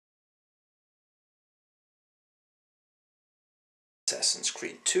Assassin's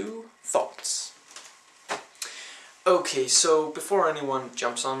Creed 2 thoughts. Okay, so before anyone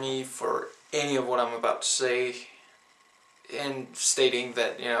jumps on me for any of what I'm about to say, and stating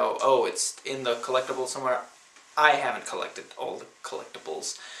that, you know, oh, it's in the collectible somewhere, I haven't collected all the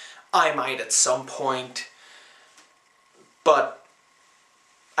collectibles. I might at some point, but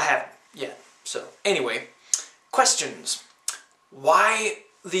I haven't yet. So, anyway, questions. Why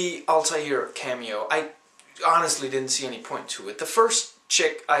the Altair cameo? I honestly didn't see any point to it. The first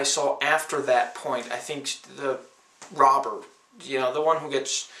chick I saw after that point, I think the robber, you know, the one who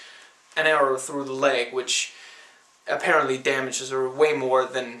gets an arrow through the leg, which apparently damages her way more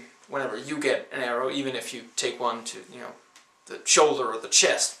than whenever you get an arrow, even if you take one to, you know, the shoulder or the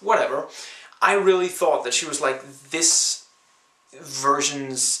chest, whatever. I really thought that she was like this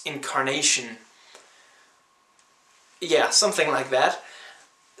version's incarnation. Yeah, something like that.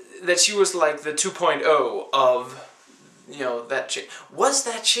 That she was like the 2.0 of, you know, that chick. Was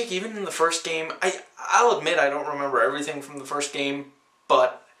that chick even in the first game? I'll admit I don't remember everything from the first game,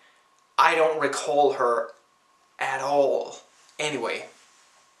 but I don't recall her at all. Anyway.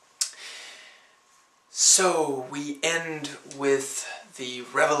 So, we end with the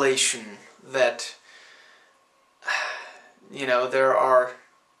revelation that, you know, there are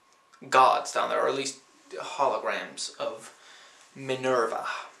gods down there, or at least holograms of Minerva,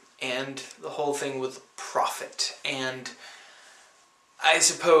 and the whole thing with the prophet, and I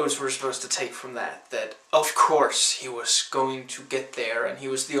suppose we're supposed to take from that of course he was going to get there, and he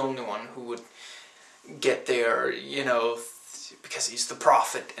was the only one who would get there, you know, because he's the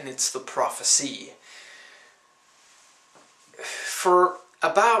prophet, and it's the prophecy. For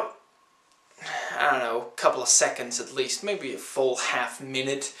about, I don't know, a couple of seconds at least, maybe a full half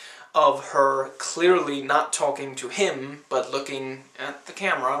minute of her clearly not talking to him, but looking at the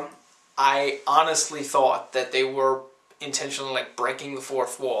camera, I honestly thought that they were intentionally like breaking the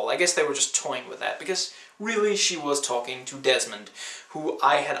fourth wall. I guess they were just toying with that, because really she was talking to Desmond, who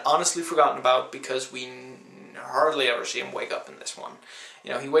I had honestly forgotten about because we hardly ever see him wake up in this one.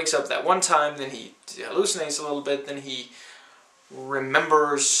 You know, he wakes up that one time, then he hallucinates a little bit, then he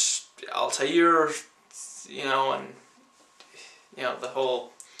remembers Altair, you know, and, you know, the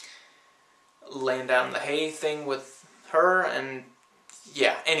whole laying down the hay thing with her, and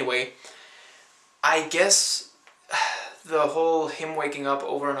yeah, anyway, I guess the whole him waking up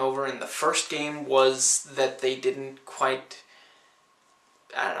over and over in the first game was that they didn't quite,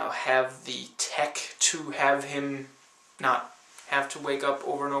 I don't know, have the tech to have him not have to wake up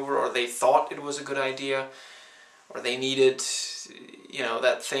over and over, or they thought it was a good idea, or they needed, you know,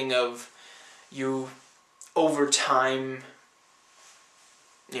 that thing of you over time,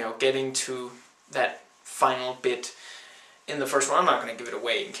 you know, getting to that final bit in the first one. I'm not going to give it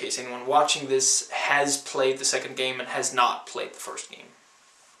away in case anyone watching this has played the second game and has not played the first game.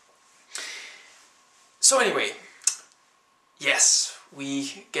 So anyway, yes,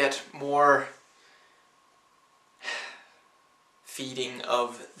 we get more feeding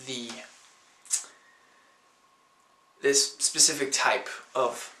of this specific type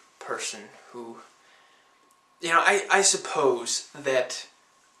of person who, you know, I suppose that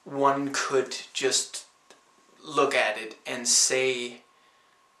one could just look at it and say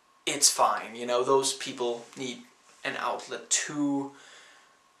it's fine, you know, those people need an outlet too.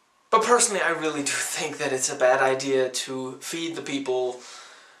 But personally, I really do think that it's a bad idea to feed the people,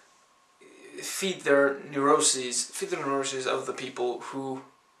 feed the neuroses of the people who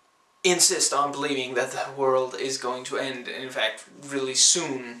insist on believing that the world is going to end, in fact, really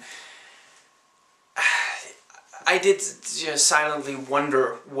soon. I did just silently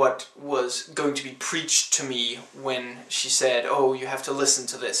wonder what was going to be preached to me when she said, oh, you have to listen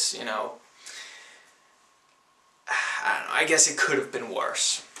to this, you know. I don't know, I guess it could have been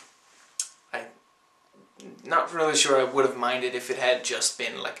worse. I'm not really sure I would have minded if it had just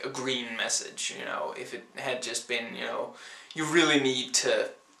been like a green message, you know, if it had just been, you know, you really need to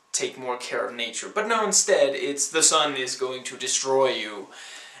take more care of nature. But no, instead, it's the sun is going to destroy you,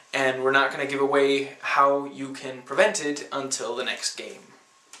 and we're not going to give away how you can prevent it until the next game.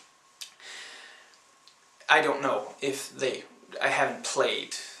 I don't know if I haven't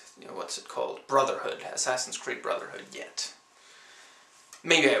played, you know, what's it called? Brotherhood, Assassin's Creed Brotherhood yet.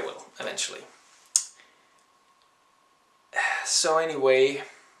 Maybe I will, eventually. So anyway,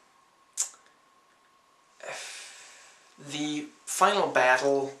 the final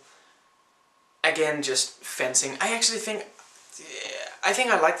battle, again, just fencing. I actually think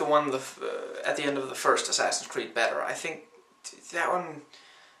I like the one at the end of the first Assassin's Creed better. I think that one,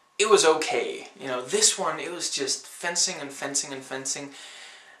 it was okay. You know, this one, it was just fencing and fencing and fencing.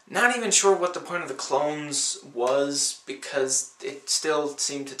 Not even sure what the point of the clones was, because it still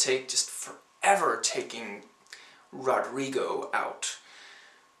seemed to take just forever taking Rodrigo out.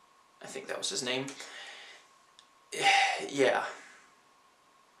 I think that was his name. Yeah.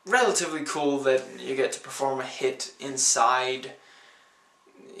 Relatively cool that you get to perform a hit inside,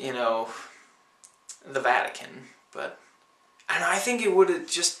 you know, the Vatican, but... And I think it would have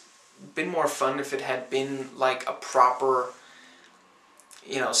just been more fun if it had been like a proper,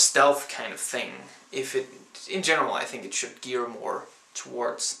 you know, stealth kind of thing. If it, in general, I think it should gear more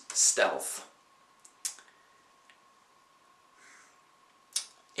towards stealth.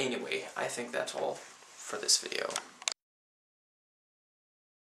 Anyway, I think that's all for this video.